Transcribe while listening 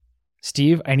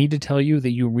Steve, I need to tell you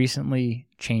that you recently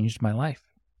changed my life.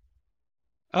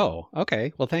 Oh,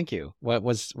 okay. Well, thank you. What?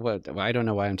 I don't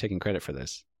know why I'm taking credit for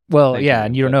this. Well, Thank yeah, you,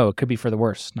 and you don't but know. It could be for the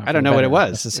worse. Not I for don't the know what it better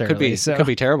was. necessarily. It could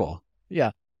be terrible.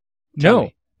 Yeah. Tell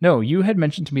me. No, you had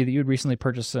mentioned to me that you had recently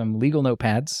purchased some legal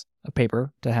notepads of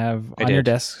paper to have I on your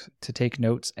did. desk to take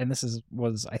notes. And this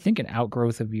was, I think, an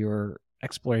outgrowth of your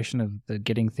exploration of the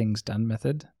Getting Things Done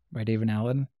method by David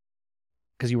Allen.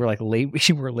 Because you were like,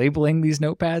 you were labeling these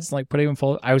notepads, and like putting them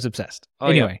full. I was obsessed. Oh,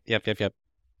 anyway. Yep.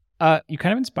 You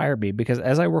kind of inspired me because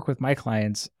as I work with my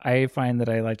clients, I find that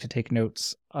I like to take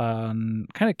notes on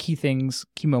kind of key things,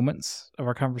 key moments of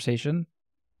our conversation.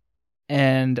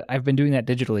 And I've been doing that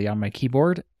digitally on my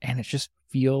keyboard, and it just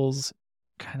feels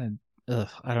kind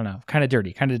of, I don't know, kind of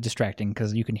dirty, kind of distracting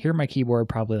because you can hear my keyboard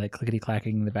probably like clickety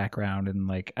clacking in the background, and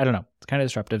like, I don't know, it's kind of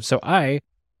disruptive. So I,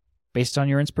 based on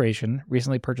your inspiration,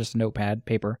 recently purchased a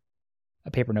paper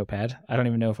notepad. I don't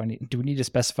even know if do we need to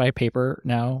specify paper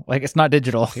now? Like, it's not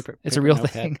digital. It's a real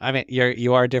notepad. thing. I mean,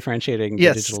 you are differentiating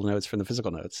the digital notes from the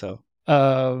physical notes. So,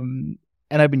 and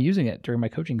I've been using it during my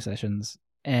coaching sessions,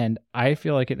 and I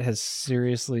feel like it has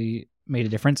seriously made a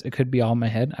difference. It could be all in my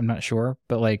head. I'm not sure,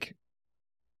 but like,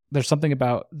 there's something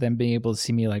about them being able to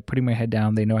see me like putting my head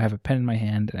down. They know I have a pen in my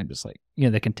hand, and I'm just like,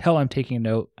 they can tell I'm taking a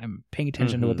note. I'm paying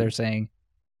attention to what they're saying.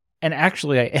 And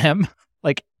actually I am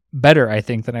like better, I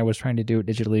think, than I was trying to do it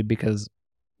digitally, because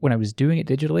when I was doing it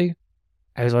digitally,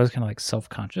 I was always kind of like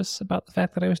self-conscious about the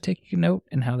fact that I was taking a note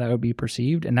and how that would be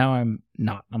perceived. And now I'm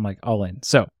not. I'm like all in.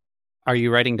 So are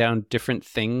you writing down different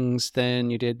things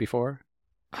than you did before?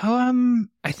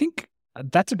 I think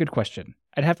that's a good question.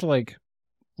 I'd have to like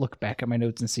look back at my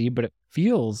notes and see, but it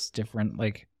feels different.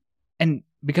 Like, and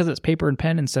because it's paper and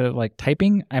pen instead of like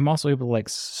typing, I'm also able to like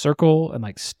circle and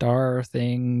like star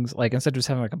things. Like, instead of just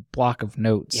having like a block of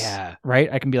notes. Yeah.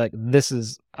 Right? I can be like, this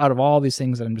is out of all these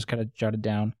things that I'm just kind of jotted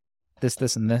down,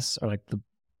 this, and this, or like the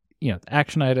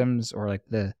action items, or like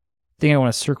the thing I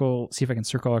want to circle, see if I can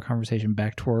circle our conversation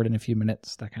back toward in a few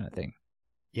minutes, that kind of thing.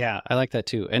 Yeah, I like that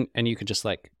too. And you could just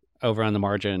like over on the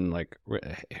margin, like,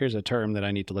 here's a term that I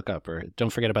need to look up, or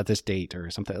don't forget about this date or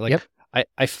something. Like, yep.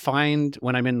 I find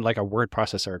when I'm in like a word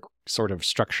processor sort of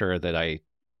structure that I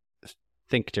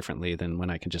think differently than when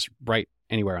I can just write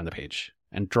anywhere on the page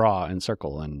and draw and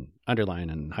circle and underline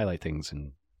and highlight things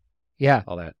and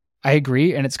all that. I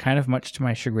agree. And it's kind of much to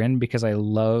my chagrin because I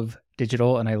love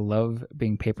digital and I love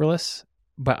being paperless.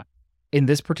 But in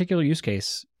this particular use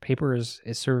case, paper is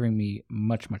serving me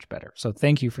much, much better. So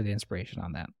thank you for the inspiration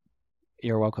on that.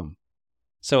 You're welcome.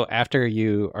 So after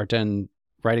you are done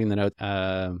writing the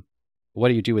note, what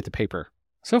do you do with the paper?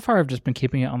 So far, I've just been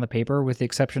keeping it on the paper with the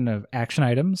exception of action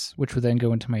items, which would then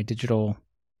go into my digital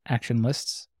action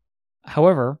lists.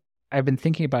 However, I've been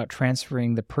thinking about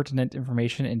transferring the pertinent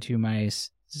information into my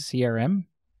CRM.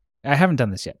 I haven't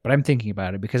done this yet, but I'm thinking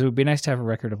about it because it would be nice to have a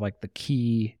record of like the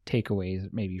key takeaways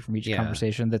maybe from each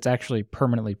conversation that's actually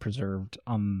permanently preserved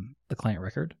on the client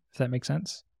record, if that makes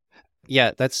sense.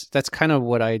 Yeah, that's kind of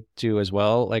what I do as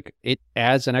well. Like, it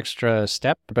adds an extra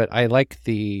step, but I like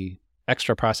the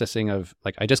extra processing of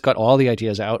like, I just got all the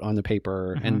ideas out on the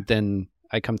paper and then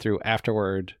I come through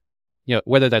afterward,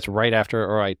 whether that's right after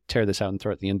or I tear this out and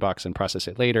throw it in the inbox and process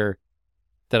it later,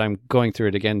 that I'm going through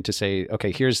it again to say,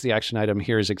 okay, here's the action item.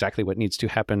 Here's exactly what needs to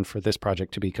happen for this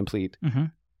project to be complete.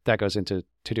 That goes into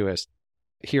Todoist.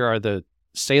 Here are the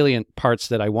salient parts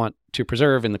that I want to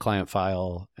preserve in the client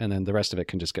file, and then the rest of it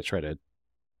can just get shredded.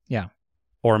 Yeah.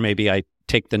 Or maybe I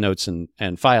take the notes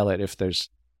and file it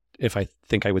if I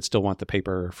think I would still want the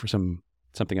paper for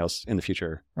something else in the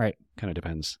future. Right. Kind of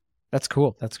depends. That's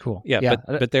cool. Yeah.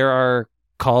 But there are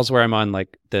calls where I'm on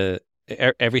like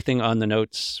everything on the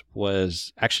notes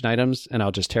was action items, and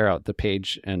I'll just tear out the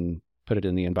page and put it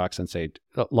in the inbox and say,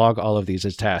 log all of these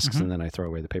as tasks. And then I throw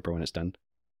away the paper when it's done.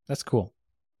 That's cool.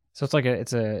 So it's like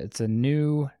it's a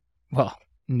new. I was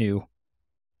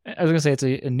going to say it's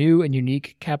a new and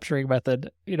unique capturing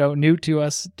method, new to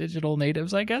us digital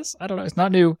natives, I guess. I don't know. It's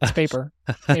not new. It's paper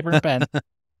and pen,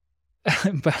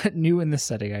 but new in this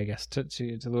setting, I guess, to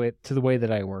the way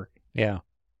that I work. Yeah.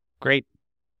 Great.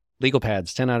 Legal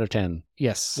pads, 10 out of 10.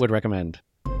 Yes. Would recommend.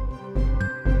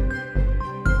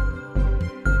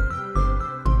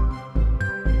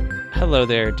 Hello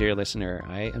there, dear listener.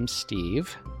 I am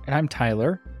Steve. And I'm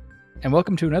Tyler. And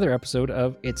welcome to another episode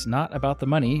of It's Not About the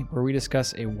Money, where we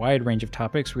discuss a wide range of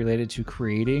topics related to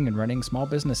creating and running small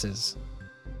businesses.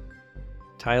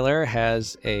 Tyler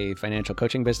has a financial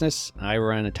coaching business. I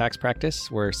run a tax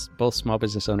practice. We're both small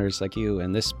business owners like you,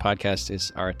 and this podcast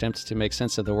is our attempt to make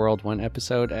sense of the world one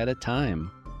episode at a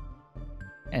time.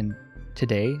 And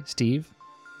today, Steve,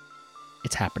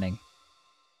 it's happening.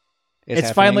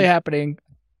 It's finally happening.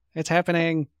 It's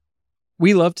happening.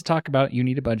 We love to talk about You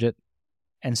Need a Budget.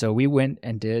 And so we went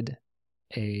and did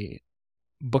a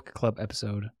book club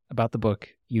episode about the book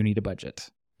You Need a Budget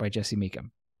by Jesse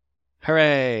Meekum.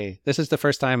 Hooray. This is the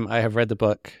first time I have read the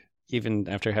book, even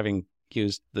after having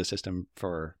used the system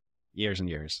for years and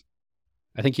years.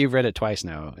 I think you've read it twice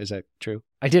now. Is that true?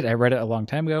 I did. I read it a long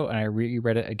time ago, and I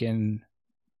reread it again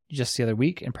just the other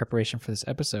week in preparation for this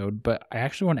episode. But I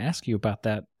actually want to ask you about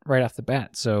that right off the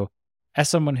bat. So as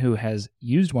someone who has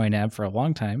used YNAB for a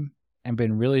long time and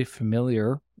been really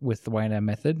familiar with the YNAB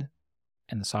method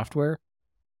and the software,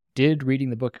 did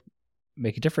reading the book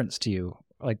make a difference to you?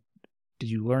 Like, did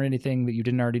you learn anything that you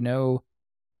didn't already know?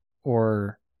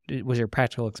 Or was your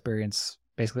practical experience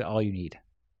basically all you need?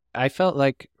 I felt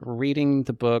like reading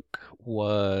the book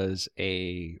was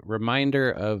a reminder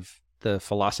of the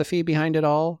philosophy behind it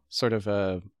all, sort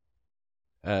of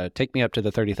take me up to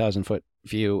the 30,000 foot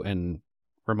view and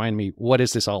remind me, what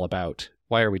is this all about?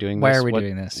 Why are we doing this? Why are we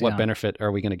doing this? What benefit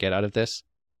are we going to get out of this?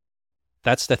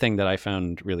 That's the thing that I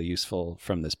found really useful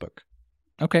from this book.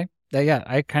 Okay. Yeah,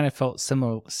 I kind of felt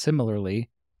similarly.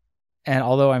 And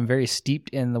although I'm very steeped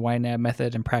in the YNAB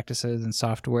method and practices and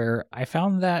software, I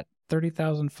found that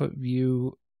 30,000 foot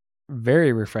view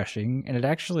very refreshing, and it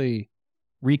actually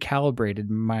recalibrated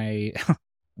my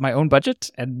my own budget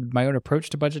and my own approach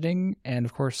to budgeting, and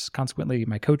of course, consequently,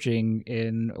 my coaching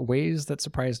in ways that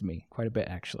surprised me quite a bit,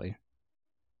 actually.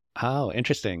 Oh,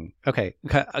 interesting. Okay,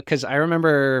 because I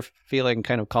remember feeling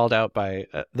kind of called out by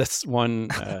this one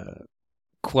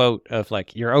quote of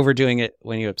like, "You're overdoing it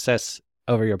when you obsess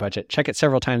over your budget. Check it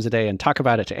several times a day and talk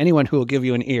about it to anyone who will give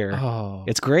you an ear. Oh.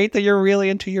 It's great that you're really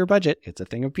into your budget. It's a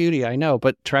thing of beauty, I know,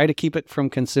 but try to keep it from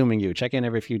consuming you. Check in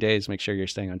every few days, make sure you're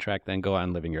staying on track, then go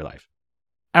on living your life."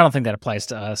 I don't think that applies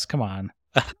to us. Come on.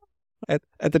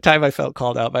 At the time, I felt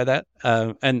called out by that.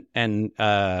 And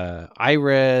I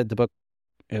read the book.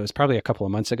 It was probably a couple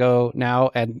of months ago now,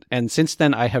 and since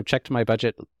then I have checked my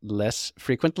budget less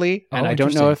frequently, and I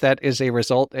don't know if that is a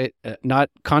result, not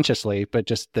consciously, but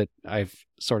just that I've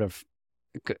sort of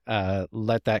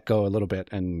let that go a little bit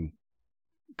and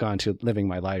gone to living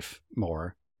my life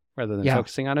more rather than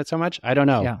focusing on it so much. I don't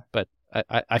know, but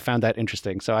I found that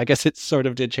interesting. So I guess it sort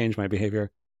of did change my behavior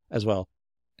as well.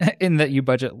 In that you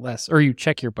budget less, or you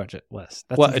check your budget less.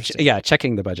 That's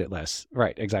checking the budget less.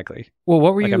 Right, exactly. Well,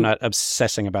 what were you? I'm not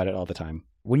obsessing about it all the time.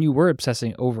 When you were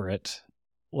obsessing over it,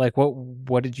 like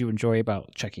what did you enjoy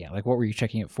about checking it? Like, what were you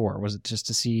checking it for? Was it just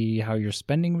to see how your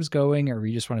spending was going, or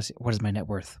you just want to see what is my net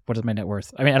worth? What is my net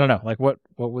worth? I mean, I don't know. Like, what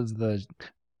was the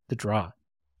draw?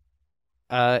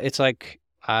 It's like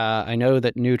I know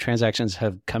that new transactions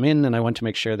have come in, and I want to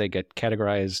make sure they get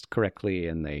categorized correctly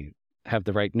and they have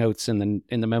the right notes in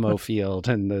the memo field,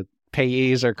 and the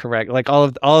payees are correct. Like all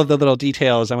of the little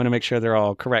details, I want to make sure they're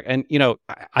all correct. And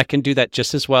I can do that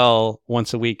just as well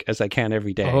once a week as I can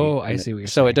every day. Oh, I see what you're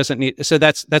saying. So it doesn't need. So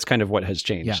that's kind of what has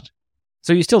changed. Yeah.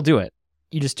 So you still do it.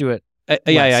 You just do it.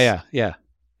 Yeah.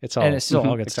 It's all, and it's still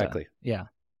all good exactly. Stuff. Yeah.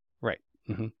 Right.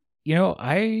 Mm-hmm.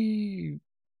 I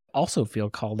also feel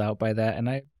called out by that,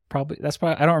 and that's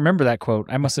why I don't remember that quote.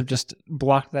 I must have just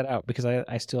blocked that out because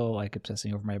I still like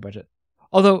obsessing over my budget.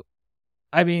 Although,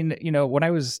 I mean, when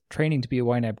I was training to be a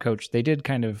YNAB coach, they did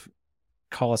kind of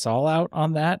call us all out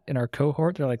on that in our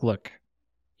cohort. They're like, look,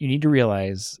 you need to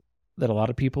realize that a lot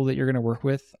of people that you're going to work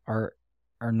with are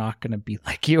not going to be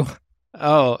like you.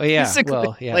 Oh, yeah. Basically,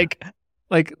 well, yeah.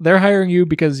 Like they're hiring you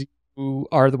because you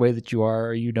are the way that you are,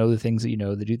 or you know the things that you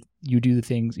know, that you do the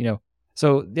things,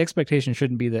 So the expectation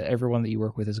shouldn't be that everyone that you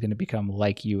work with is going to become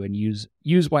like you and use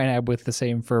YNAB with the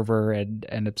same fervor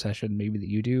and obsession maybe that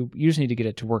you do. You just need to get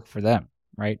it to work for them,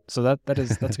 right? So that's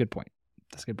a good point.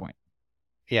 That's a good point.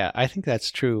 Yeah, I think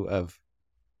that's true of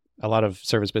a lot of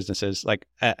service businesses. Like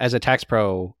as a tax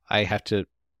pro, I have to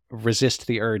resist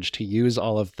the urge to use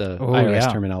all of the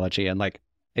IRS terminology and like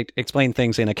explain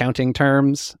things in accounting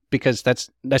terms, because that's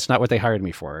not what they hired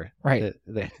me for. Right.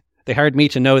 They hired me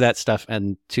to know that stuff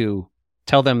and to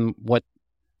tell them what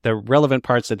the relevant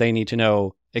parts that they need to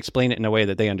know, explain it in a way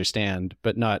that they understand,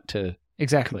 but not to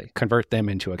convert them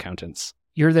into accountants.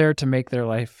 You're there to make their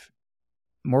life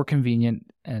more convenient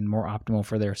and more optimal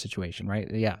for their situation, right?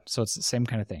 Yeah. So it's the same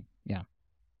kind of thing. Yeah.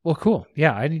 Well, cool.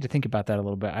 Yeah. I need to think about that a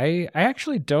little bit. I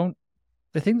actually don't,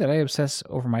 the thing that I obsess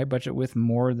over my budget with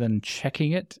more than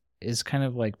checking it is kind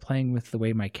of like playing with the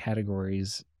way my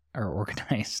categories are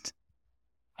organized.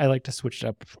 I like to switch it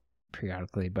up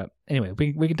periodically, but anyway,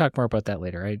 we can talk more about that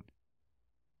later, right?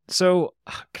 So,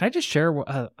 can I just share?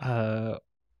 I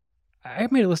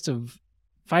made a list of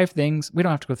 5 things. We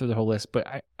don't have to go through the whole list, but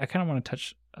I kind of want to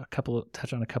touch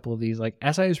touch on a couple of these. Like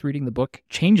as I was reading the book,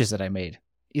 changes that I made,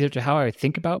 either to how I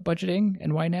think about budgeting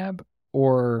and YNAB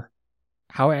or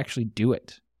how I actually do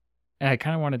it. And I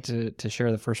kind of wanted to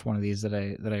share the first one of these that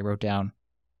I wrote down,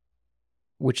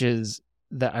 which is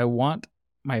that I want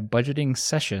my budgeting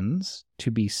sessions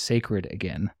to be sacred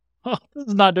again. Oh, this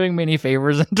is not doing me any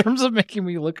favors in terms of making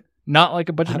me look not like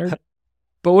a budget nerd.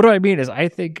 But what do I mean is I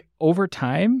think over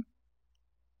time,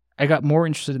 I got more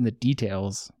interested in the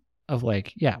details of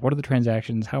like, yeah, what are the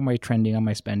transactions? How am I trending on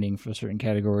my spending for certain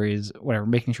categories? Whatever,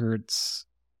 making sure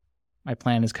my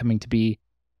plan is coming to be.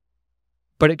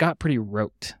 But it got pretty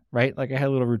rote, right? Like I had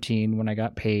a little routine when I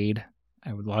got paid.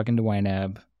 I would log into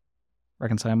YNAB,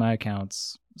 reconcile my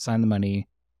accounts, sign the money.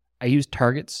 I use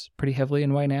targets pretty heavily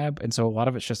in YNAB, and so a lot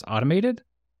of it's just automated.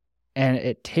 And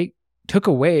it took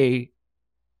away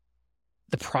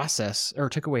the process, or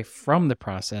took away from the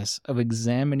process of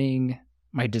examining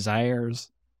my desires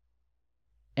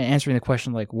and answering the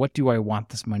question, like, what do I want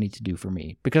this money to do for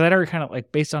me? Because I'd already kind of,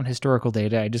 like, based on historical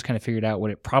data, I just kind of figured out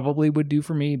what it probably would do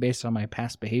for me based on my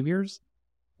past behaviors,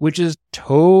 which is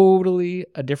totally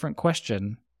a different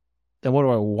question than what do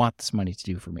I want this money to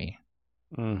do for me?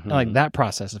 And, like, that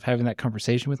process of having that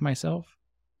conversation with myself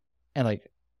and, like,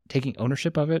 taking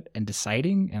ownership of it and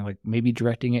deciding and, like, maybe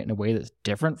directing it in a way that's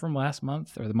different from last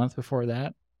month or the month before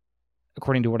that,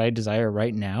 according to what I desire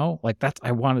right now. Like,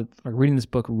 reading this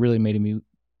book really made me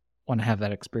want to have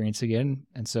that experience again.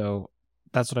 And so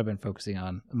that's what I've been focusing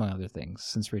on, among other things,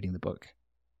 since reading the book.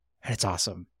 And it's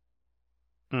awesome.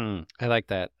 I like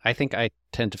that. I think I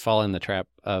tend to fall in the trap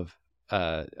of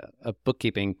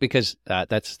bookkeeping because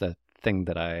that's the thing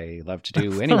that I love to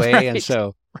do anyway. Right. And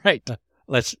so right.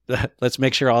 Let's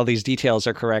make sure all these details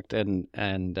are correct and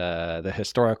the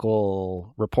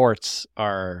historical reports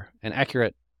are an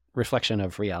accurate reflection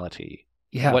of reality.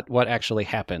 Yeah. What actually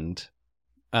happened.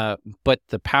 But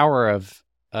the power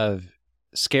of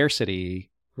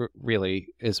scarcity really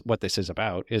is what this is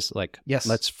about, is like, yes,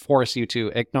 let's force you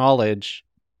to acknowledge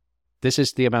this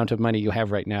is the amount of money you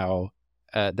have right now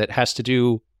that has to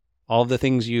do all of the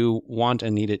things you want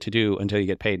and need it to do until you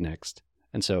get paid next.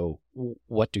 And so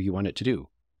what do you want it to do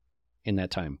in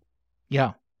that time?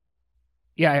 Yeah.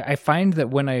 Yeah, I find that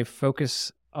when I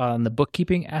focus on the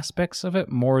bookkeeping aspects of it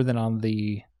more than on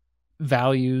the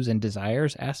values and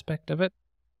desires aspect of it,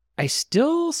 I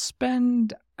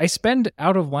spend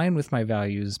out of line with my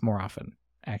values more often,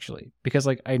 actually, because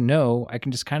like I know I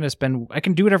can just kind of I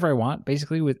can do whatever I want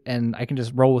basically and I can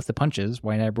just roll with the punches.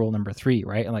 YNAB rule number 3,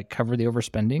 right? And like cover the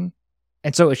overspending.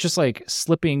 And so it's just like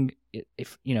slipping.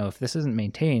 If this isn't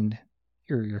maintained,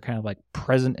 you're kind of like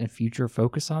present and future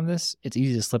focus on this. It's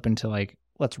easy to slip into like,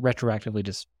 let's retroactively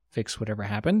just fix whatever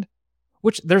happened,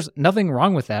 which there's nothing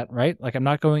wrong with that, right? Like I'm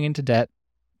not going into debt.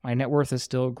 My net worth is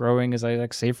still growing as I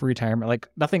like save for retirement. Like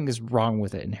nothing is wrong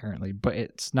with it inherently, but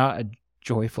it's not a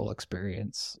joyful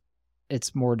experience.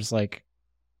 It's more just like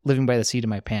living by the seat of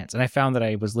my pants. And I found that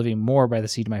I was living more by the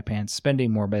seat of my pants,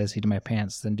 spending more by the seat of my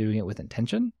pants than doing it with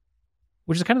intention,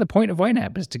 which is kind of the point of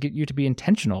YNAB, is to get you to be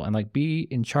intentional and like be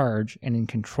in charge and in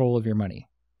control of your money,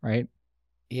 right?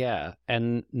 Yeah.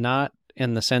 And not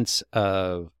in the sense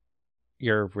of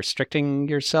you're restricting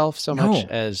yourself so much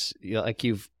as like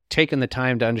you've taken the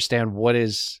time to understand what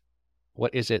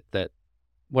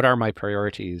are my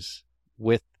priorities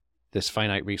with this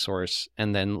finite resource,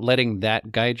 and then letting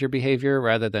that guide your behavior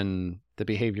rather than the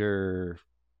behavior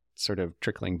sort of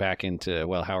trickling back into,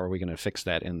 well, how are we going to fix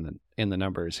that in the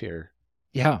numbers here?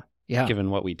 Yeah. Given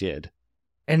what we did.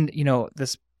 And,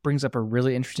 this brings up a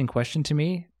really interesting question to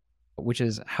me, which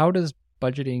is how does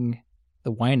budgeting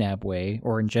the YNAB way,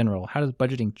 or in general, how does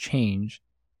budgeting change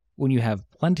when you have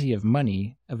plenty of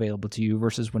money available to you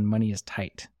versus when money is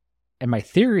tight? And my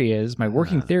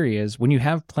working theory is when you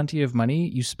have plenty of money,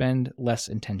 you spend less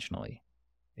intentionally.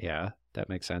 Yeah, that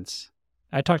makes sense.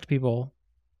 I talk to people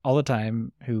all the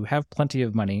time who have plenty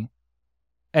of money.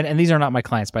 And these are not my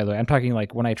clients, by the way. I'm talking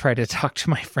like when I try to talk to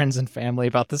my friends and family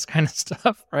about this kind of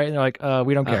stuff, right? And they're like,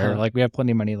 we don't care. Like, we have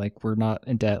plenty of money. Like, we're not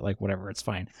in debt. Like, whatever. It's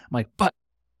fine. I'm like,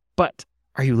 but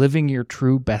are you living your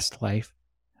true best life?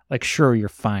 Like, sure, you're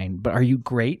fine, but are you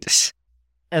great?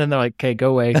 And then they're like, okay, go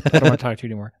away. I don't want to talk to you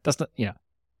anymore. That's not,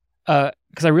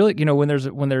 because I really,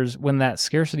 when that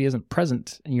scarcity isn't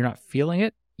present and you're not feeling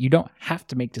it, you don't have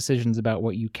to make decisions about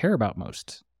what you care about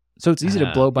most. So it's easy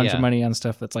to blow a bunch of money on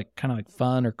stuff that's like kind of like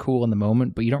fun or cool in the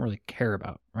moment, but you don't really care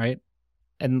about, right?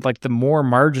 And like the more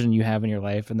margin you have in your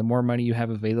life and the more money you have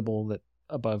available that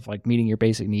above like meeting your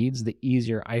basic needs, the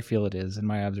easier I feel it is in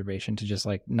my observation to just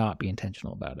like not be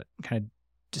intentional about it. Kind of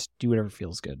just do whatever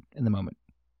feels good in the moment,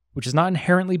 which is not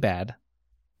inherently bad.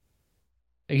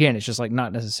 again, it's just like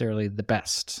not necessarily the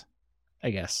best,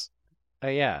 I guess.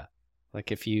 Yeah.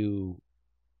 Like if you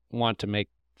want to make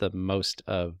the most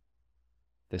of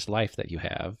this life that you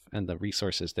have and the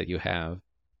resources that you have,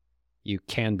 you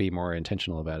can be more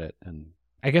intentional about it. And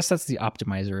I guess that's the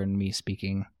optimizer in me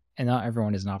speaking. And not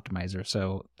everyone is an optimizer,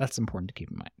 so that's important to keep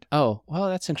in mind. oh, well,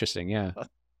 that's interesting. Yeah.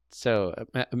 So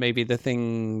maybe the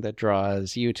thing that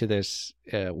draws you to this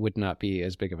would not be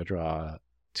as big of a draw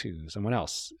to someone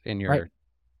else in your Right.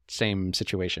 same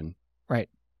situation. Right.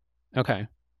 Okay.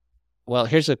 Well,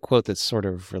 here's a quote that's sort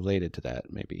of related to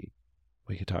that. Maybe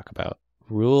we could talk about.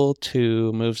 Rule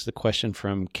 2 moves the question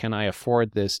from can I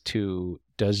afford this to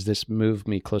does this move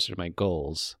me closer to my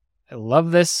goals? I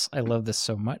love this. I love this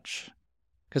so much.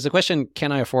 Because the question,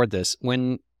 can I afford this?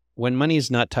 When money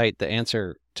is not tight, the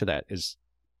answer to that is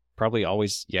probably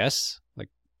always yes. Like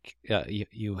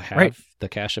you have Right. the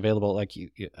cash available. Like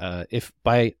if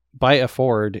by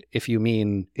afford, if you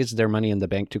mean is there money in the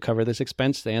bank to cover this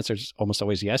expense, the answer is almost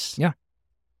always yes. Yeah.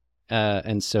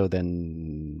 And so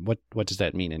then what does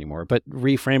that mean anymore? But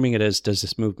reframing it as does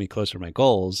this move me closer to my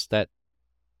goals? That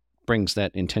brings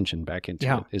that intention back into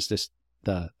Yeah. it. Is this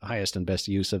the highest and best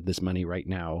use of this money right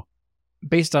now?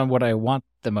 Based on what I want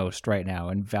the most right now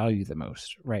and value the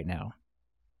most right now.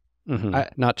 Mm-hmm.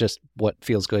 Not just what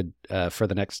feels good for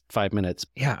the next 5 minutes.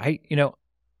 Yeah,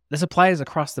 this applies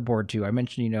across the board too. I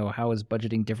mentioned, how is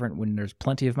budgeting different when there's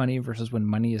plenty of money versus when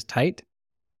money is tight?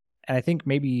 And I think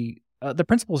maybe the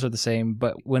principles are the same,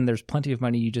 but when there's plenty of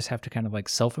money, you just have to kind of like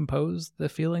self-impose the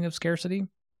feeling of scarcity.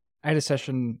 I had a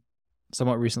session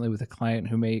somewhat recently with a client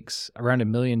who makes around $1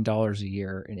 million a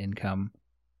year in income,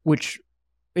 which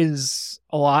is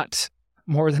a lot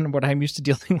more than what I'm used to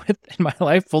dealing with in my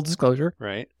life, full disclosure.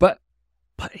 Right. But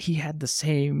he had the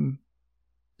same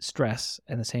stress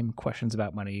and the same questions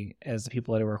about money as the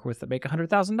people that I work with that make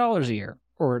 $100,000 a year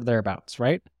or thereabouts,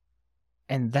 right?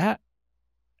 And that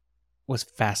was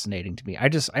fascinating to me.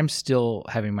 I'm still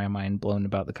having my mind blown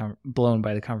by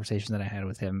the conversation that I had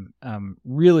with him.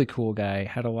 Really cool guy,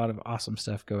 had a lot of awesome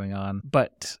stuff going on,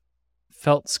 but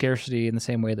felt scarcity in the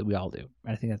same way that we all do.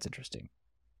 And I think that's interesting.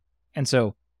 And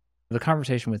so the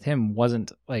conversation with him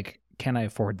wasn't like, can I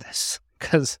afford this?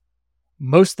 Because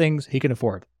most things he can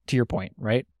afford, to your point,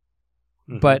 right?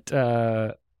 Mm-hmm. But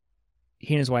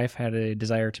he and his wife had a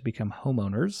desire to become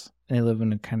homeowners, and they live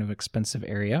in a kind of expensive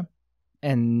area.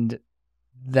 And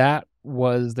that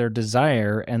was their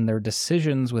desire, and their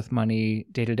decisions with money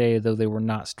day to day, though they were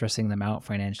not stressing them out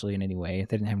financially in any way.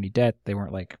 They didn't have any debt. They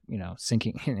weren't like,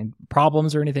 sinking in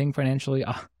problems or anything financially,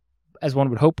 as one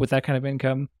would hope with that kind of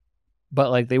income. But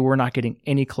like they were not getting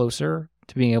any closer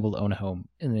to being able to own a home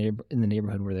in the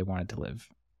neighborhood where they wanted to live.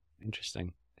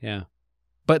 Interesting. Yeah.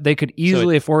 But they could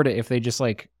easily afford it if they just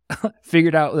like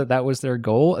figured out that was their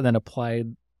goal and then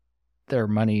applied their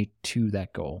money to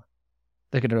that goal.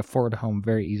 They could afford a home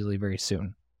very easily, very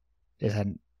soon. They just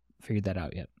hadn't figured that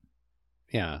out yet.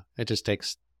 Yeah. It just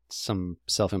takes some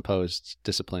self-imposed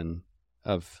discipline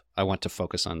of I want to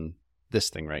focus on this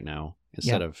thing right now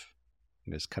instead of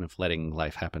just kind of letting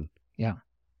life happen. Yeah.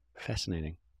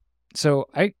 Fascinating. So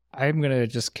I'm going to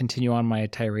just continue on my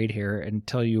tirade here and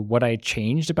tell you what I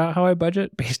changed about how I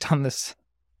budget based on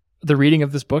the reading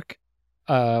of this book.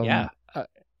 And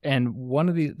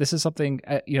this is something,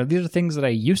 these are things that I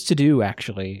used to do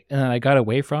actually, and then I got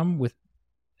away from with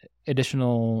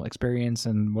additional experience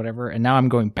and whatever. And now I'm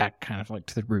going back kind of like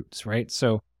to the roots, right?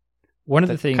 So one of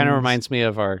the things kind of reminds me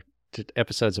of our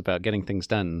episodes about getting things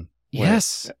done.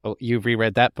 Yes. You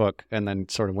reread that book and then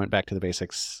sort of went back to the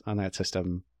basics on that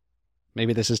system.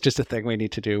 Maybe this is just a thing we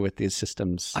need to do with these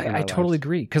systems. I totally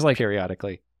agree. Because like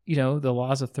periodically, the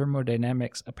laws of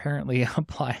thermodynamics apparently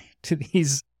apply to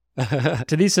these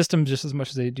systems just as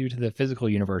much as they do to the physical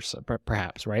universe,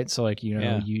 perhaps, right? So like,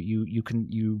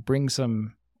 you bring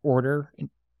some order,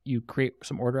 you create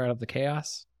some order out of the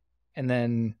chaos, and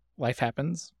then life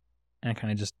happens and it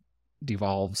kind of just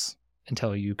devolves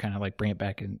until you kind of like bring it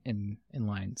back in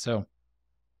line. So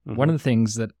one of the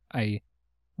things that I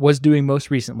was doing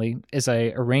most recently is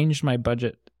I arranged my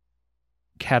budget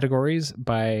categories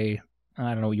by,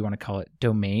 I don't know what you want to call it,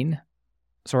 domain,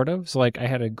 sort of. So like I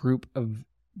had a group of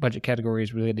budget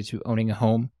categories related to owning a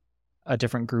home, a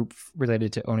different group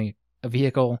related to owning a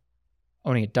vehicle,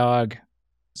 owning a dog.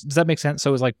 Does that make sense? So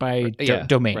it was like by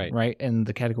domain, right? And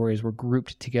the categories were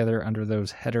grouped together under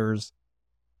those headers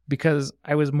because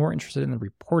I was more interested in the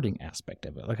reporting aspect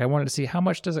of it. Like I wanted to see how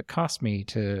much does it cost me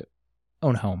to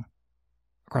own a home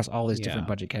across all these different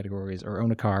budget categories, or own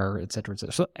a car, et cetera, et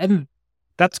cetera. So, and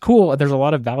that's cool. There's a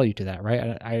lot of value to that,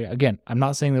 right? Again, I'm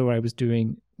not saying that what I was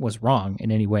doing was wrong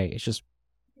in any way. It's just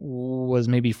was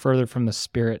maybe further from the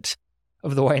spirit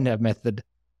of the YNAB method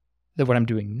than what I'm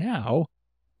doing now,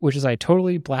 which is I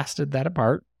totally blasted that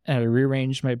apart and I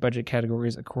rearranged my budget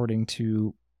categories according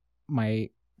to my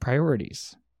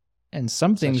priorities. And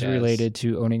some things related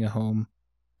to owning a home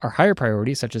are higher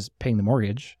priorities, such as paying the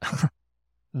mortgage,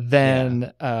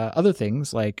 than other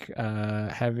things like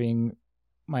having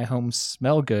my home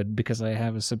smell good because I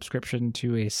have a subscription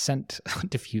to a scent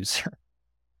diffuser,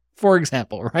 for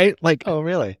example, right? Like, oh,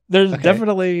 really? There's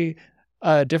definitely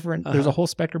different. There's a whole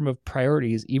spectrum of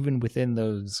priorities even within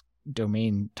those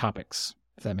domain topics,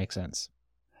 if that makes sense.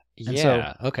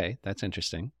 Okay, that's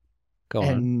interesting. Go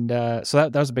on. And so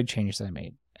that was a big change that I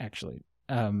made, actually.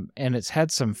 And it's had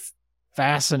some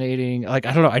fascinating, like,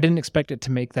 I don't know, I didn't expect it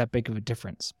to make that big of a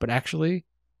difference, but actually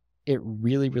it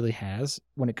really, really has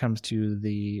when it comes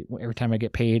to every time I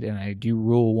get paid, and I do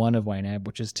rule 1 of YNAB,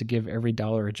 which is to give every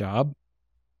dollar a job.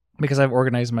 Because I've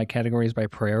organized my categories by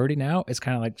priority now, it's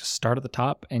kind of like just start at the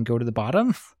top and go to the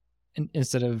bottom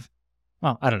instead of,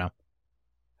 well, I don't know.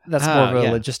 That's more of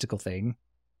a logistical thing.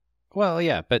 Well,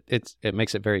 yeah, but it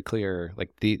makes it very clear, like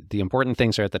the important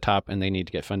things are at the top and they need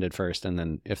to get funded first. And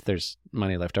then if there's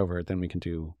money left over, then we can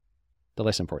do the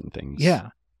less important things. Yeah.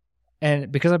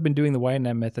 And because I've been doing the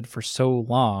YNAB method for so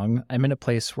long, I'm in a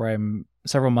place where I'm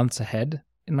several months ahead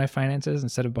in my finances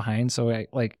instead of behind. So I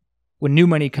like when new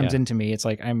money comes into me, it's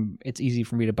like it's easy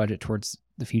for me to budget towards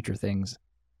the future things.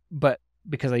 But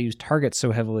because I use targets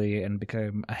so heavily and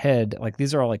become ahead, like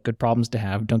these are all like good problems to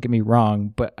have, don't get me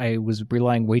wrong, but I was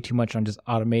relying way too much on just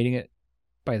automating it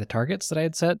by the targets that I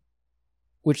had set,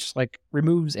 which like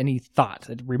removes any thought.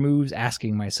 It removes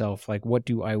asking myself, like, what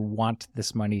do I want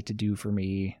this money to do for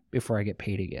me before I get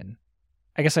paid again?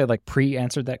 I guess I like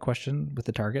pre-answered that question with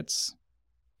the targets,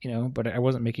 but I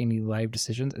wasn't making any live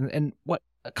decisions. And what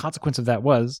a consequence of that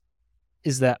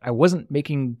is that I wasn't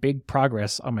making big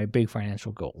progress on my big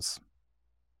financial goals.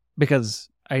 Because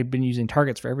I'd been using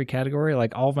targets for every category,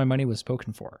 like all of my money was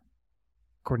spoken for,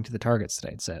 according to the targets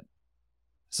that I'd set.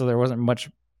 So there wasn't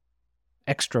much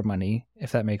extra money,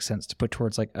 if that makes sense, to put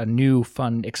towards like a new,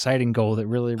 fun, exciting goal that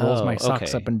really rolls my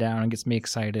socks up and down and gets me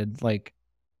excited. Like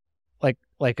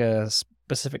a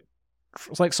specific,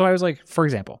 like, so I was like, for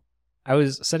example, I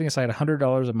was setting aside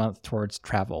 $100 a month towards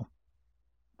travel.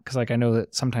 Because like I know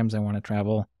that sometimes I want to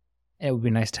travel. And it would be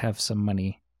nice to have some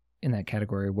money in that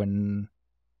category when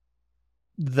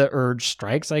the urge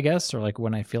strikes, I guess, or like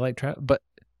when I feel like travel. But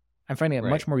I'm finding it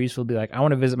much more useful to be like, I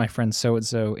want to visit my friend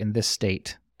so-and-so in this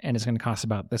state, and it's going to cost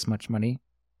about this much money.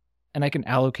 And I can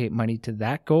allocate money to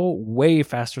that goal way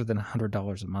faster than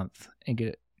 $100 a month and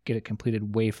get it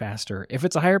completed way faster if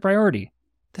it's a higher priority.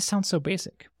 This sounds so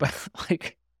basic, but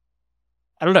like,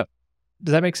 I don't know.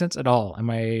 Does that make sense at all?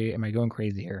 Am I going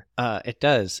crazy here? It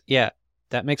does. Yeah.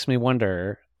 That makes me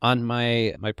wonder on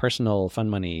my personal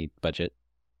fund money budget,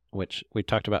 which we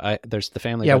talked about. There's the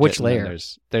family budget. Which layer?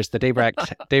 There's the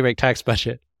daybreak tax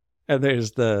budget, and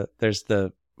there's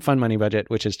the fund money budget,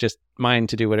 which is just mine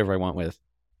to do whatever I want with,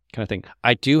 kind of thing.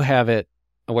 I do have it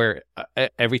where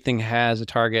everything has a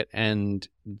target, and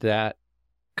that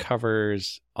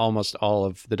covers almost all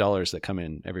of the dollars that come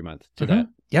in every month to that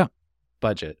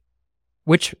budget.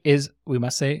 Which is, we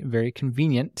must say, very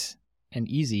convenient and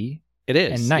easy. It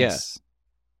is. And nice. Yeah.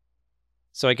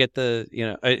 So I get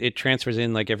it transfers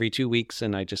in like every 2 weeks,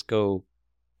 and I just go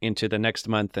into the next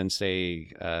month and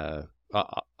say,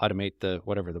 automate the,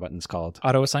 whatever the button's called.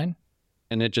 Auto assign.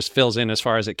 And it just fills in as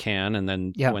far as it can. And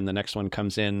then when the next one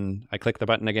comes in, I click the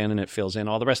button again and it fills in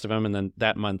all the rest of them. And then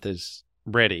that month is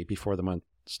ready before the month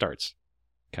starts,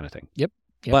 kind of thing. Yep.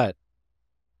 But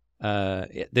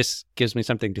this gives me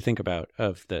something to think about,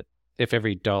 of that if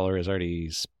every dollar is already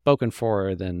spoken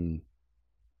for, then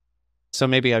so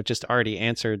maybe I've just already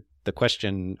answered the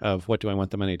question of what do I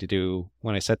want the money to do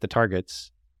when I set the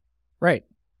targets. Right.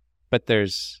 But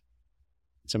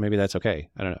so maybe that's okay.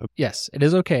 I don't know. Yes, it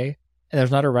is okay. And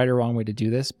there's not a right or wrong way to do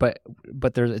this, but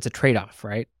it's a trade-off,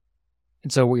 right?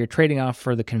 And so what you're trading off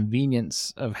for the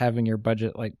convenience of having your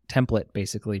budget like template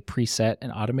basically preset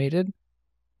and automated,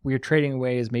 what you're trading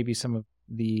away is maybe some of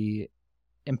the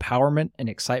empowerment and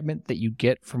excitement that you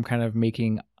get from kind of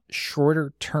making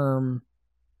shorter term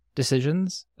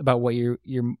decisions about what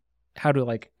how to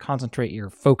like concentrate your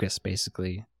focus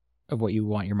basically of what you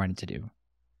want your money to do.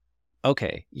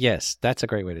 Okay. Yes, that's a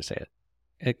great way to say it.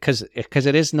 Because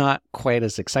it is not quite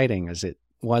as exciting as it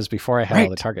was before I had all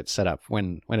the targets set up.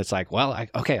 When it's like, well, I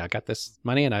got this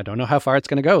money and I don't know how far it's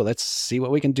going to go. Let's see what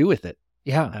we can do with it.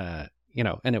 Yeah.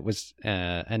 And it was,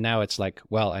 and now it's like,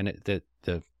 well, and the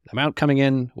amount coming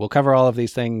in will cover all of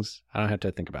these things. I don't have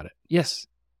to think about it. Yes.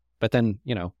 But then,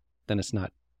 then it's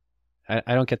not,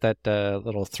 I don't get that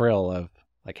little thrill of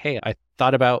like, hey, I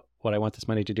thought about what I want this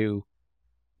money to do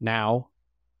now.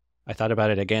 I thought about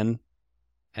it again,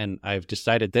 and I've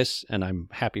decided this, and I'm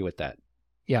happy with that.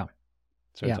 Yeah.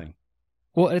 Sort of thing.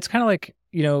 Well, it's kind of like,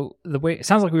 the way it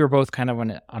sounds like we were both kind of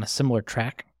on a similar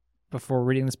track before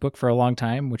reading this book for a long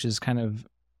time, which is kind of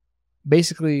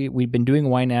basically we'd been doing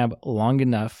YNAB long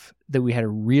enough that we had a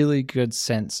really good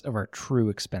sense of our true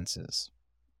expenses,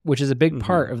 which is a big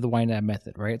part of the YNAB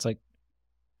method, right? It's like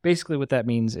basically what that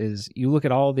means is you look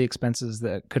at all the expenses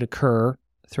that could occur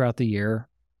throughout the year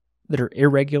that are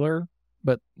irregular,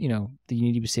 but that you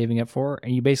need to be saving up for,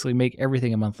 and you basically make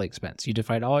everything a monthly expense. You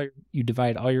divide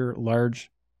all your large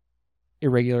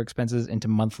irregular expenses into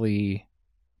monthly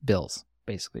bills,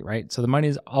 basically, right? So the money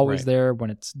is always there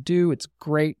when it's due. It's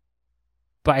great.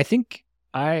 But I think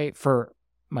for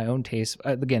my own taste,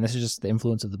 again, this is just the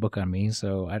influence of the book on me.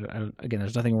 So again,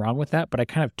 there's nothing wrong with that, but I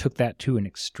kind of took that to an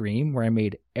extreme where I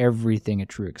made everything a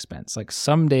true expense. Like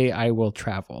someday I will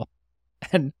travel.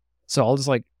 And so I'll just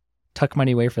like tuck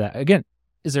money away for that. Again,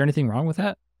 is there anything wrong with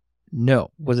that?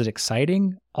 No. Was it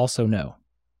exciting? Also no.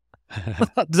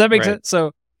 Does that make sense?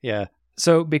 So yeah.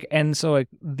 So like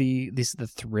the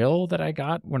thrill that I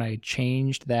got when I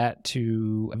changed that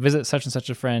to visit such and such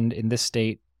a friend in this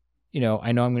state, I know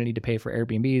I'm going to need to pay for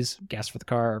Airbnbs, gas for the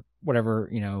car, whatever,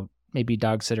 maybe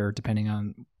dog sitter, depending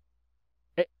on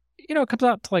it. It comes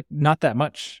out to like not that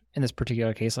much in this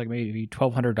particular case, like maybe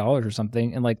 $1,200 or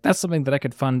something, and like that's something that I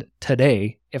could fund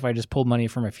today if I just pulled money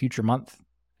from a future month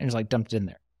and just like dumped it in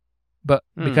there. But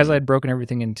because I had broken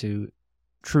everything into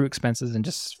true expenses and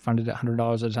just funded it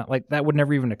 $100 at a time, like that would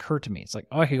never even occur to me. It's like,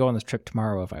 I could go on this trip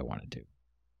tomorrow if I wanted to.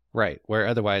 Right. Where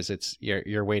otherwise it's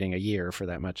you're waiting a year for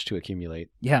that much to accumulate.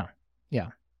 Yeah.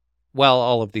 Well,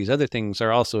 all of these other things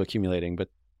are also accumulating, but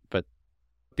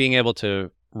being able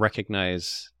to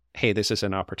recognize, hey, this is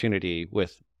an opportunity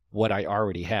with what I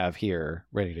already have here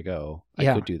ready to go.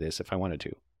 I could do this if I wanted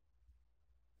to.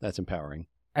 That's empowering.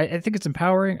 I think it's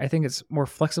empowering. I think it's more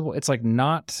flexible. It's like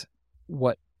not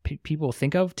what people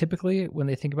think of typically when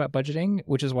they think about budgeting,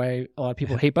 which is why a lot of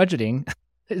people hate budgeting,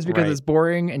 is because it's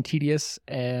boring and tedious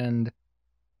and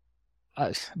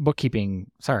bookkeeping.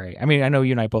 Sorry. I mean, I know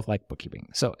you and I both like bookkeeping,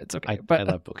 so it's okay. I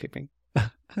love bookkeeping.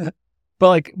 But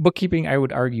like bookkeeping, I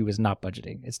would argue is not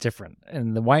budgeting. It's different.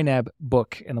 And the YNAB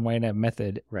book and the YNAB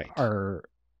method are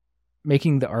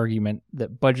making the argument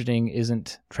that budgeting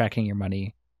isn't tracking your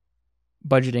money.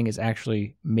 Budgeting is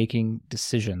actually making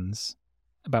decisions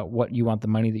about what you want the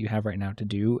money that you have right now to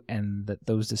do, and that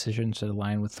those decisions should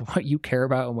align with what you care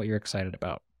about and what you're excited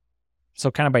about. So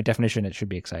kind of by definition, it should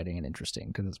be exciting and interesting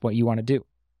because it's what you want to do.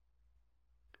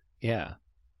 Yeah.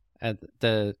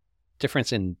 The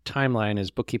difference in timeline is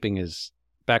bookkeeping is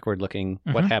backward looking.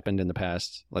 What happened in the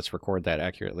past? Let's record that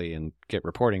accurately and get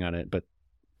reporting on it. But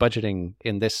budgeting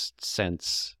in this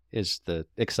sense is the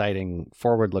exciting,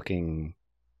 forward looking,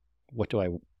 what do I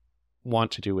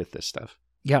want to do with this stuff?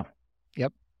 Yeah.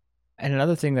 Yep. And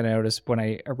another thing that I noticed when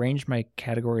I arranged my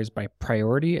categories by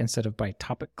priority instead of by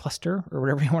topic cluster or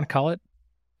whatever you want to call it,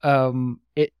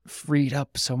 it freed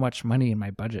up so much money in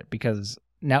my budget because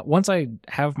now once I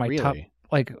have my top,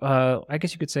 like, I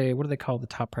guess you could say, what do they call the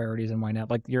top priorities and why not?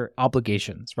 Like your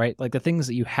obligations, right? Like the things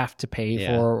that you have to pay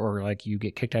for, or like you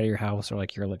get kicked out of your house, or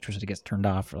like your electricity gets turned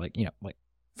off, or like, like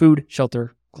food,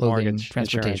 shelter, clothing, mortgage,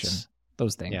 transportation, insurance.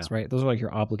 Those things, right? Those are like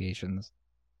your obligations.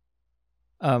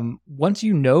 Once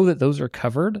you know that those are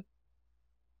covered,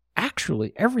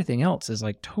 actually everything else is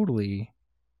like totally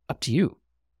up to you,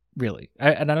 really.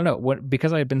 And I don't know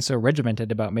because I had been so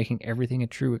regimented about making everything a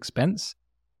true expense.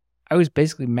 I was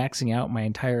basically maxing out my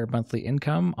entire monthly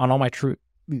income on all my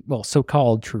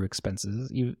so-called true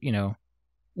expenses, you know,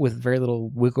 with very little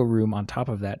wiggle room on top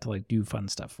of that to like do fun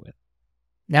stuff with.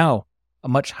 Now, a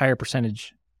much higher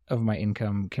percentage of my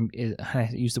income I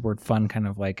use the word fun kind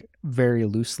of like very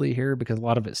loosely here because a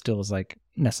lot of it still is like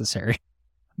necessary,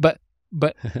 but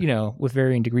you know, with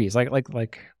varying degrees, like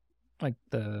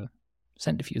the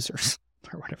scent diffusers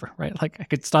or whatever, right? Like I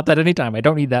could stop that anytime. I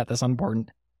don't need that. That's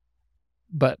unimportant,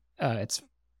 but it's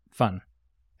fun.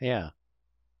 Yeah.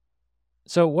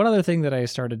 So one other thing that I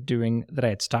started doing that I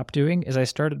had stopped doing is I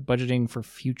started budgeting for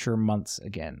future months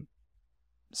again.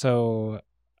 So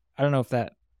I don't know if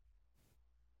that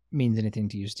means anything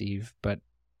to you, Steve, but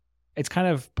it's kind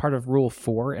of part of Rule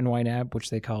 4 in YNAB, which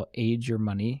they call age your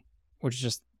money, which is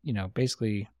just, you know,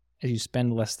 basically as you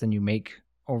spend less than you make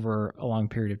over a long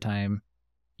period of time,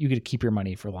 you get to keep your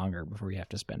money for longer before you have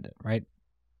to spend it, right?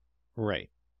 Right.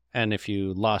 And if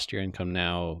you lost your income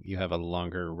now, you have a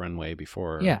longer runway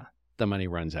before the money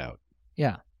runs out.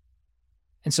 Yeah.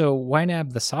 And so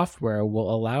YNAB, the software,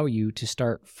 will allow you to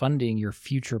start funding your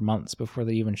future months before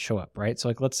they even show up, right? So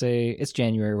like, let's say it's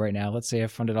January right now. Let's say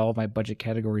I've funded all of my budget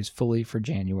categories fully for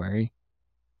January,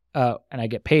 and I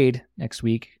get paid next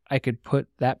week. I could put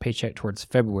that paycheck towards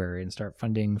February and start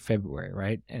funding February,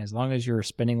 right? And as long as you're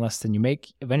spending less than you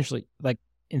make, eventually, like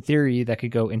in theory, that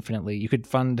could go infinitely. You could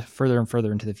fund further and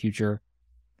further into the future.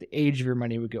 The age of your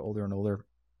money would get older and older.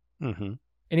 Mm-hmm.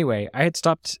 Anyway, I had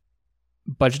stopped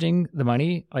budgeting the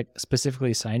money, like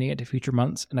specifically assigning it to future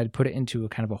months, and I'd put it into a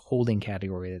kind of a holding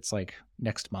category that's like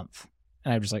next month.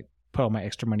 And I just like put all my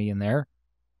extra money in there.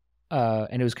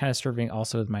 And it was kind of serving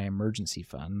also as my emergency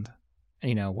fund. And,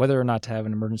 you know, whether or not to have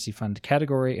an emergency fund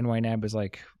category in YNAB is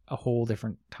like a whole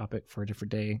different topic for a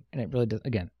different day. And it really does,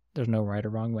 again, there's no right or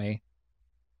wrong way.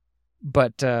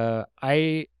 But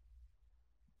I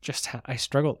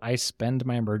struggled. I spend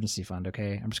my emergency fund,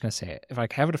 okay? I'm just going to say it. If I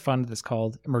have a fund that's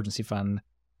called emergency fund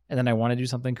and then I want to do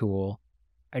something cool,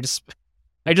 I just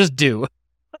do.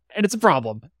 And it's a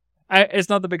problem. It's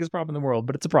not the biggest problem in the world,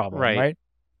 but it's a problem, right?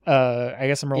 I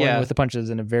guess I'm rolling with the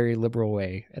punches in a very liberal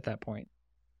way at that point.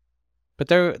 But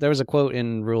there was a quote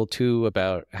in Rule 2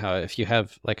 about how if you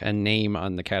have like a name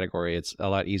on the category, it's a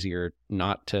lot easier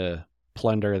not to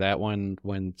plunder that one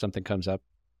when something comes up.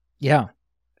 Yeah.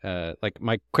 Like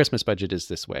my Christmas budget is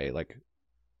this way. Like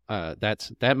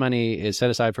that money is set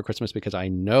aside for Christmas because I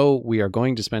know we are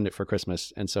going to spend it for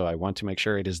Christmas, and so I want to make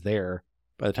sure it is there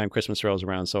by the time Christmas rolls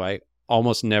around. So I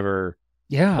almost never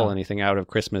pull anything out of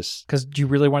Christmas. Because do you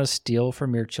really want to steal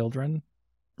from your children?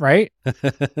 Right?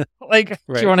 Like,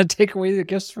 do you want to take away the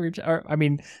gifts for your child? I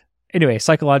mean, anyway,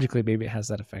 psychologically, maybe it has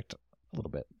that effect a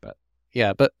little bit, but.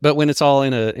 Yeah, but when it's all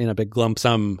in a big lump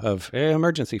sum of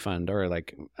emergency fund or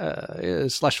like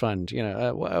slush fund, you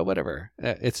know, whatever,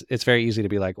 it's very easy to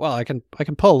be like, well, I can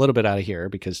pull a little bit out of here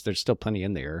because there's still plenty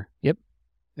in there. Yep,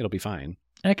 it'll be fine.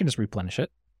 And I can just replenish it,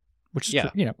 which is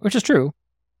which is true.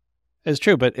 It's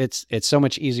true, but it's so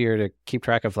much easier to keep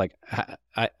track of. Like,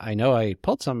 I know I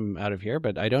pulled some out of here,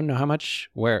 but I don't know how much.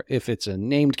 Where if it's a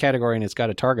named category and it's got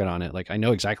a target on it, like I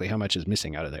know exactly how much is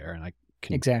missing out of there, and I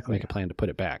can make a plan to put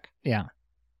it back. Yeah.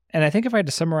 And I think if I had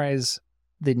to summarize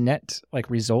the net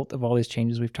like result of all these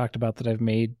changes we've talked about that I've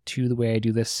made to the way I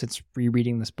do this since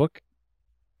rereading this book,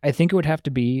 I think it would have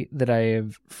to be that I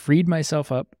have freed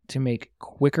myself up to make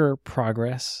quicker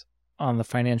progress on the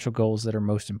financial goals that are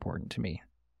most important to me.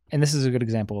 And this is a good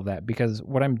example of that because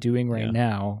what I'm doing right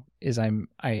now is I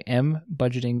am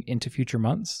budgeting into future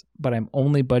months, but I'm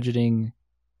only budgeting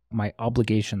my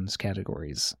obligations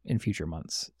categories in future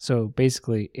months. So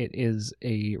basically it is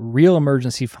a real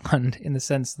emergency fund in the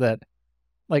sense that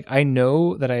like I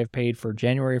know that I have paid for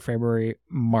January, February,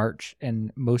 March,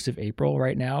 and most of April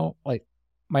right now. Like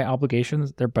my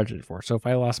obligations, they're budgeted for. So if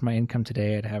I lost my income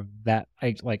today, I'd have that.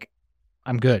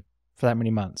 I'm good for that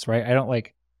many months, right? I don't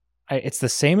it's the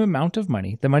same amount of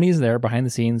money. The money is there behind the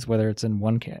scenes, whether it's in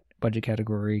one budget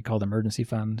category called emergency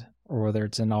fund or whether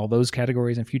it's in all those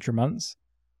categories in future months.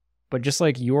 But just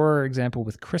like your example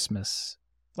with Christmas,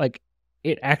 like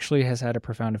it actually has had a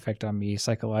profound effect on me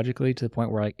psychologically to the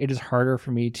point where like it is harder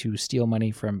for me to steal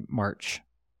money from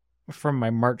my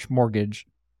March mortgage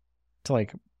to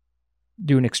like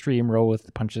do an extreme roll with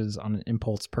the punches on an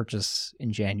impulse purchase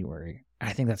in January.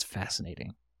 I think that's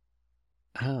fascinating.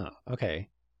 Oh, okay.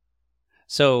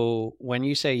 So when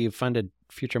you say you've funded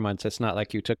future months, it's not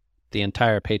like you took the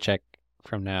entire paycheck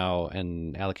from now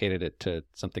and allocated it to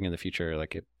something in the future.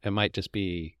 Like it might just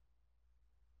be.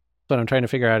 What I'm trying to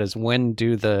figure out is when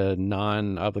do the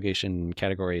non-obligation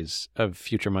categories of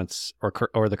future months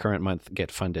or the current month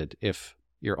get funded if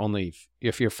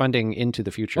you're funding into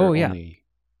the future. Oh, yeah.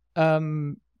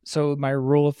 So my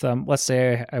rule of thumb, let's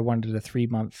say I wanted a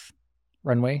 3-month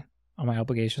runway on my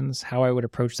obligations. How I would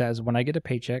approach that is when I get a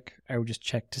paycheck, I would just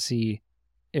check to see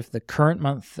if the current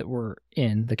month that we're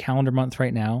in, the calendar month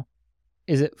right now,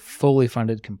 is it fully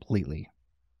funded completely?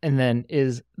 And then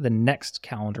is the next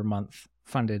calendar month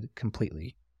funded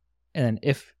completely? And then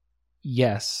if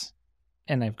yes,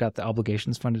 and I've got the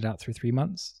obligations funded out through 3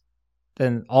 months,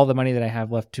 then all the money that I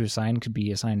have left to assign could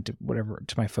be assigned to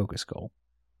my focus goal.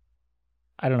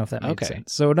 I don't know if that makes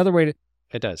sense. So another way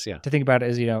it does, yeah, to think about it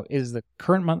is, is the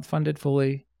current month funded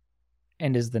fully,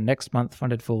 and is the next month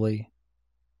funded fully?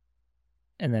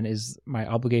 And then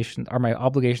are my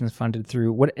obligations funded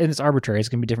through what? And it's arbitrary. It's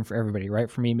going to be different for everybody,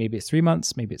 right? For me, maybe it's 3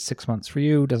 months, maybe it's 6 months for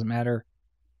you. Doesn't matter.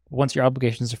 Once your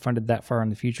obligations are funded that far in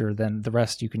the future, then the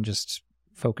rest you can just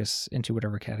focus into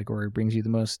whatever category brings you the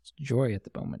most joy at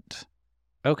the moment.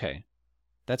 Okay,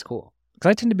 that's cool. Because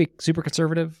I tend to be super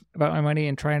conservative about my money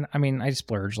and I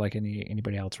splurge like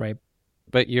anybody else, right?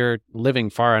 But you're living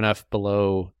far enough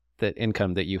below that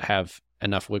income that you have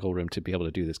enough wiggle room to be able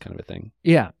to do this kind of a thing.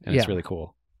 Yeah. And it's really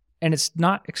cool. And it's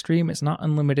not extreme. It's not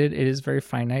unlimited. It is very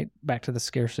finite. Back to the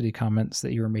scarcity comments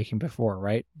that you were making before,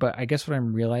 right? But I guess what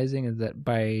I'm realizing is that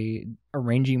by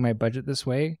arranging my budget this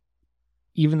way,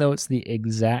 even though it's the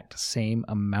exact same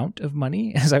amount of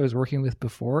money as I was working with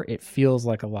before, it feels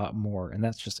like a lot more. And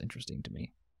that's just interesting to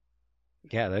me.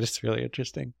 Yeah, that is really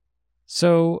interesting.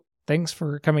 So thanks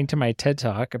for coming to my TED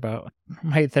Talk about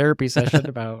my therapy session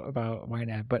about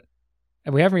YNAB. But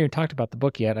we haven't even talked about the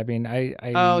book yet. I mean,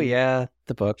 Oh yeah,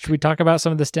 the book. Should we talk about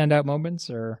some of the standout moments,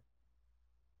 or?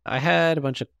 I had a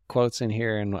bunch of quotes in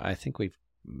here, and I think we've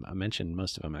mentioned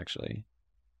most of them actually.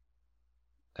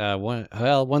 One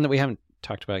that we haven't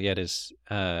talked about yet is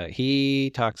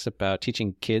he talks about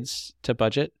teaching kids to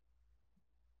budget,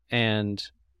 and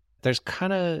there's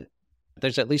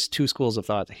at least two schools of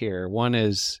thought here. One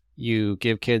is you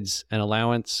give kids an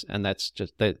allowance, and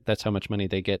that's how much money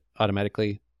they get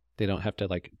automatically. They don't have to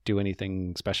like do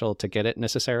anything special to get it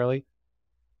necessarily.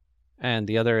 And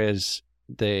the other is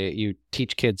you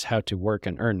teach kids how to work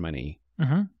and earn money,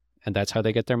 and that's how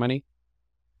they get their money.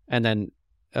 And then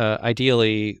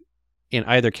ideally, in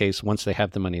either case, once they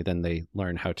have the money, then they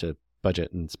learn how to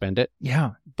budget and spend it.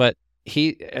 Yeah. But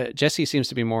Jesse seems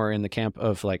to be more in the camp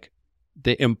of like,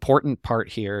 the important part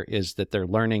here is that they're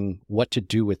learning what to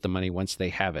do with the money once they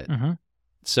have it.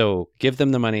 So give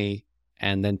them the money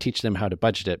and then teach them how to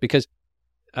budget it, because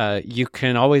you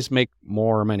can always make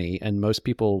more money, and most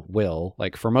people will.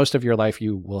 Like for most of your life,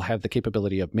 you will have the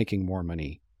capability of making more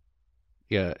money.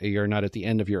 Yeah, you're not at the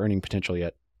end of your earning potential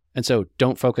yet. And so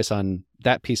don't focus on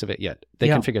that piece of it yet. They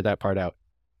can figure that part out.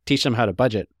 Teach them how to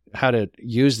budget, how to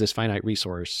use this finite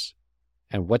resource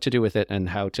and what to do with it, and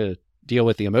how to deal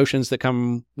with the emotions that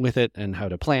come with it, and how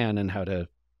to plan and how to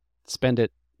spend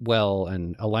it well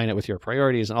and align it with your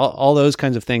priorities, and all those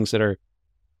kinds of things that are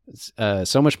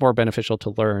so much more beneficial to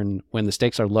learn when the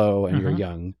stakes are low and you're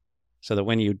young, so that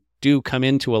when you do come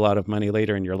into a lot of money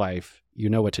later in your life, you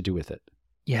know what to do with it.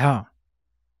 Yeah.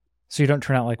 So you don't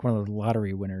turn out like one of the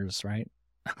lottery winners, right?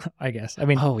 I guess. I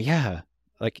mean, oh yeah,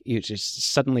 like you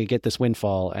just suddenly get this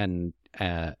windfall and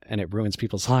it ruins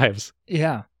people's lives.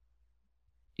 Yeah.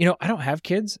 You know, I don't have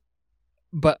kids,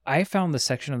 but I found the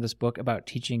section of this book about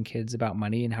teaching kids about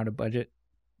money and how to budget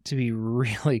to be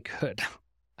really good.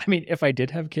 I mean, if I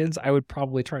did have kids, I would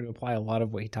probably try to apply a lot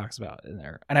of what he talks about in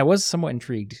there. And I was somewhat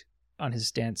intrigued on his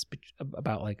stance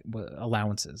about like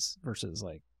allowances versus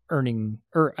like earning,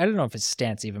 or I don't know if his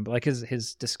stance even, but like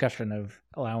his discussion of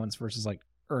allowance versus like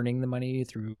earning the money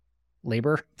through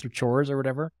labor, through chores or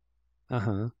whatever.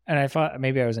 And I thought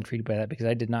maybe I was intrigued by that because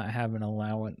I did not have an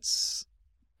allowance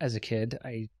as a kid.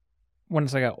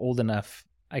 Once I got old enough,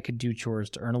 I could do chores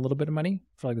to earn a little bit of money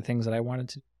for like the things that I wanted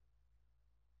to.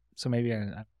 So maybe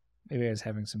I was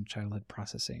having some childhood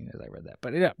processing as I read that.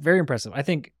 But yeah, very impressive. I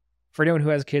think for anyone who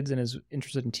has kids and is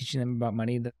interested in teaching them about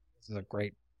money, this is a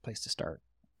great place to start.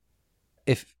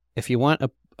 If you want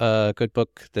a good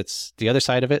book that's the other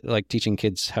side of it, like teaching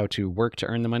kids how to work to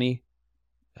earn the money,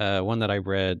 one that I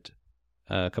read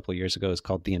a couple of years ago is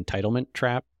called The Entitlement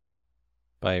Trap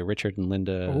by Richard and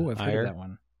Linda Oh, I've Iyer. heard of that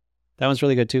one. That one's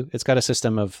really good too. It's got a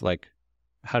system of like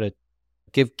how to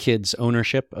give kids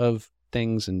ownership of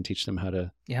things and teach them how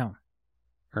to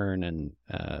earn and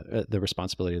the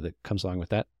responsibility that comes along with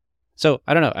that. So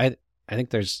I don't know. I think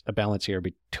there's a balance here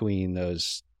between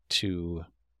those two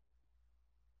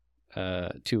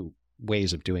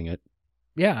ways of doing it.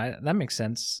 Yeah, that makes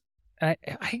sense. I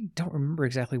don't remember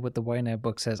exactly what the YNAB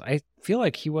book says. I feel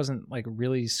like he wasn't like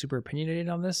really super opinionated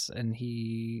on this, and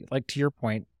he, like to your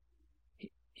point,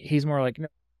 he's more like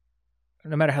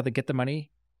no matter how they get the money,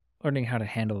 learning how to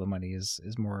handle the money is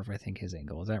more of, I think, his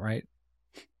angle. Is that right?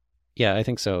 Yeah, I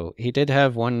think so. He did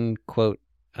have one quote,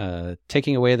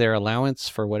 taking away their allowance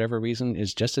for whatever reason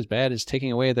is just as bad as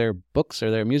taking away their books or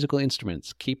their musical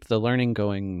instruments. Keep the learning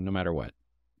going no mashould what.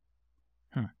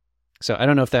 So I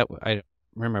don't know if I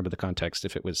remember the context,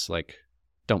 if it was like,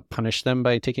 don't punish them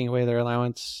by taking away their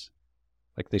allowance.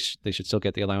 Like they should still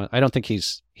get the allowance. I don't think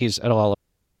he's at all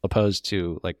opposed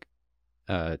to like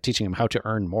teaching them how to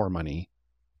earn more money.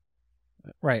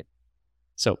 Right.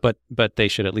 So, but they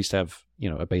should at least have,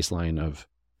 a baseline of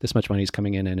this much money is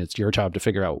coming in and it's your job to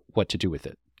figure out what to do with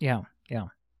it. Yeah. Yeah.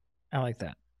 I like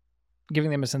that.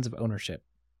 Giving them a sense of ownership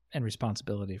and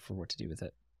responsibility for what to do with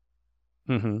it.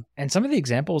 And some of the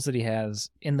examples that he has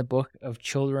in the book of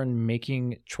children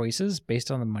making choices based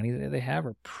on the money that they have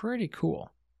are pretty cool.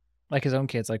 Like his own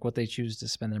kids, like what they choose to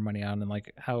spend their money on, and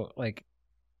like how, like,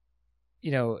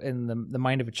 in the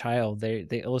mind of a child,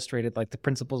 they illustrated like the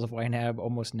principles of YNAB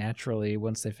almost naturally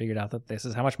once they figured out that this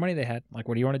is how much money they had. Like,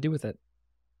 what do you want to do with it?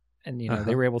 And,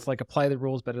 they were able to like apply the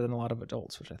rules better than a lot of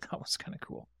adults, which I thought was kind of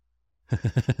cool.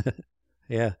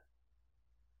 Yeah.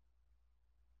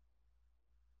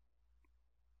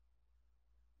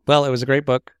 Well, it was a great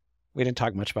book. We didn't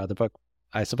talk much about the book,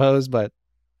 I suppose, but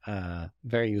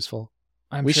very useful.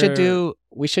 We should do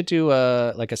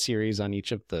like a series on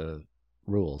each of the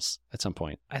rules at some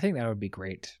point. I think that would be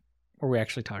great, where we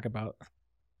actually talk about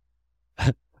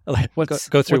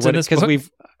go through what, because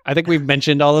I think we've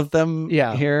mentioned all of them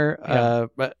here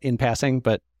but in passing,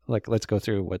 but like let's go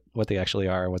through what they actually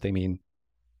are, what they mean.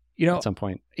 At some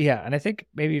point. Yeah, and I think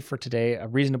maybe for today, a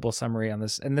reasonable summary on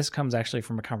this, and this comes actually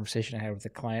from a conversation I had with a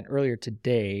client earlier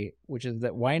today, which is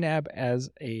that YNAB as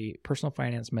a personal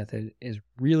finance method is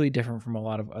really different from a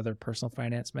lot of other personal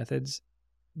finance methods,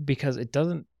 because it's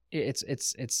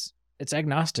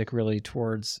agnostic really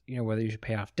towards, whether you should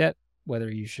pay off debt,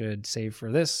 whether you should save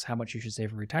for this, how much you should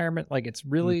save for retirement. Like it's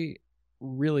really,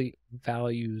 really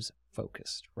values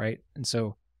focused, right? And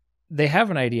so they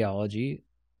have an ideology.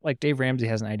 Like Dave Ramsey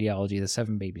has an ideology, the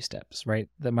 7 baby steps, right?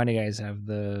 The money guys have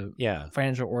the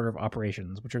financial order of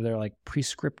operations, which are their like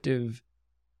prescriptive,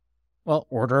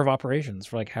 order of operations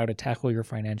for like how to tackle your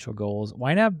financial goals.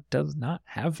 YNAB does not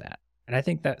have that. And I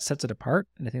think that sets it apart.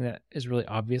 And I think that is really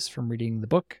obvious from reading the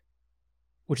book,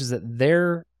 which is that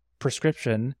their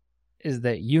prescription is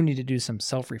that you need to do some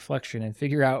self-reflection and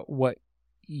figure out what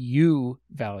you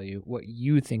value, what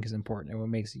you think is important, and what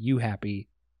makes you happy,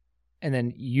 and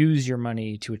then use your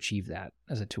money to achieve that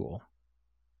as a tool.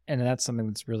 And that's something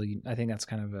that's really, I think that's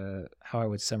kind of how I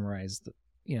would summarize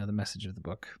the message of the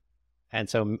book. And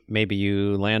so maybe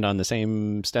you land on the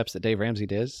same steps that Dave Ramsey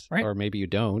does, right? Or maybe you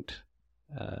don't.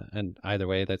 And either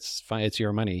way, that's fine. It's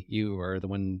your money. You are the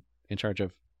one in charge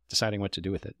of deciding what to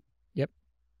do with it. Yep.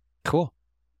 Cool.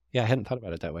 Yeah, I hadn't thought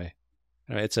about it that way.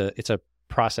 It's a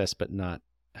process, but not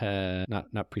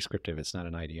prescriptive. It's not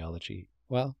an ideology.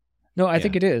 Well, no, I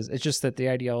think it is. It's just that the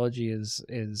ideology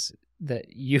is that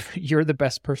you're the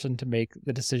best person to make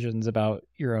the decisions about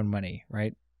your own money,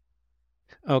 right?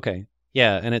 Okay.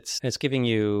 Yeah, and it's giving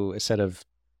you a set of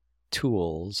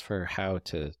tools for how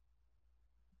to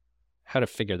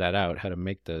figure that out, how to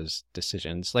make those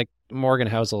decisions. Like Morgan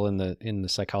Housel in the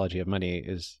Psychology of Money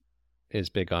is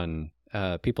big on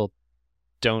people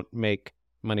don't make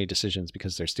money decisions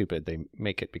because they're stupid. They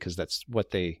make it because that's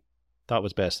what they thought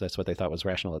was best. That's what they thought was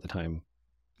rational at the time.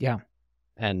 Yeah.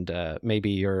 And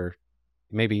maybe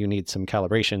you need some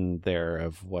calibration there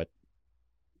of what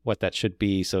that should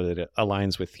be so that it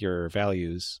aligns with your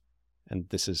values. And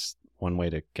this is one way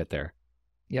to get there.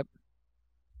 Yep.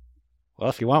 Well,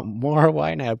 if you want more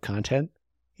YNAB content,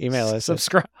 email us.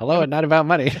 Subscribe.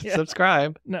 hello@notaboutmoney. Yeah.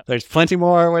 Subscribe. No. There's plenty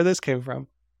more where this came from.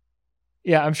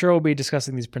 Yeah, I'm sure we'll be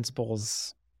discussing these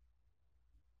principles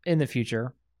in the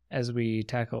future as we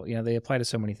tackle, they apply to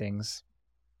so many things,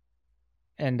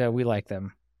 and we like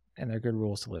them, and they're good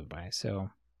rules to live by. So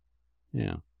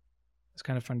yeah, it's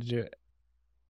kind of fun to do it.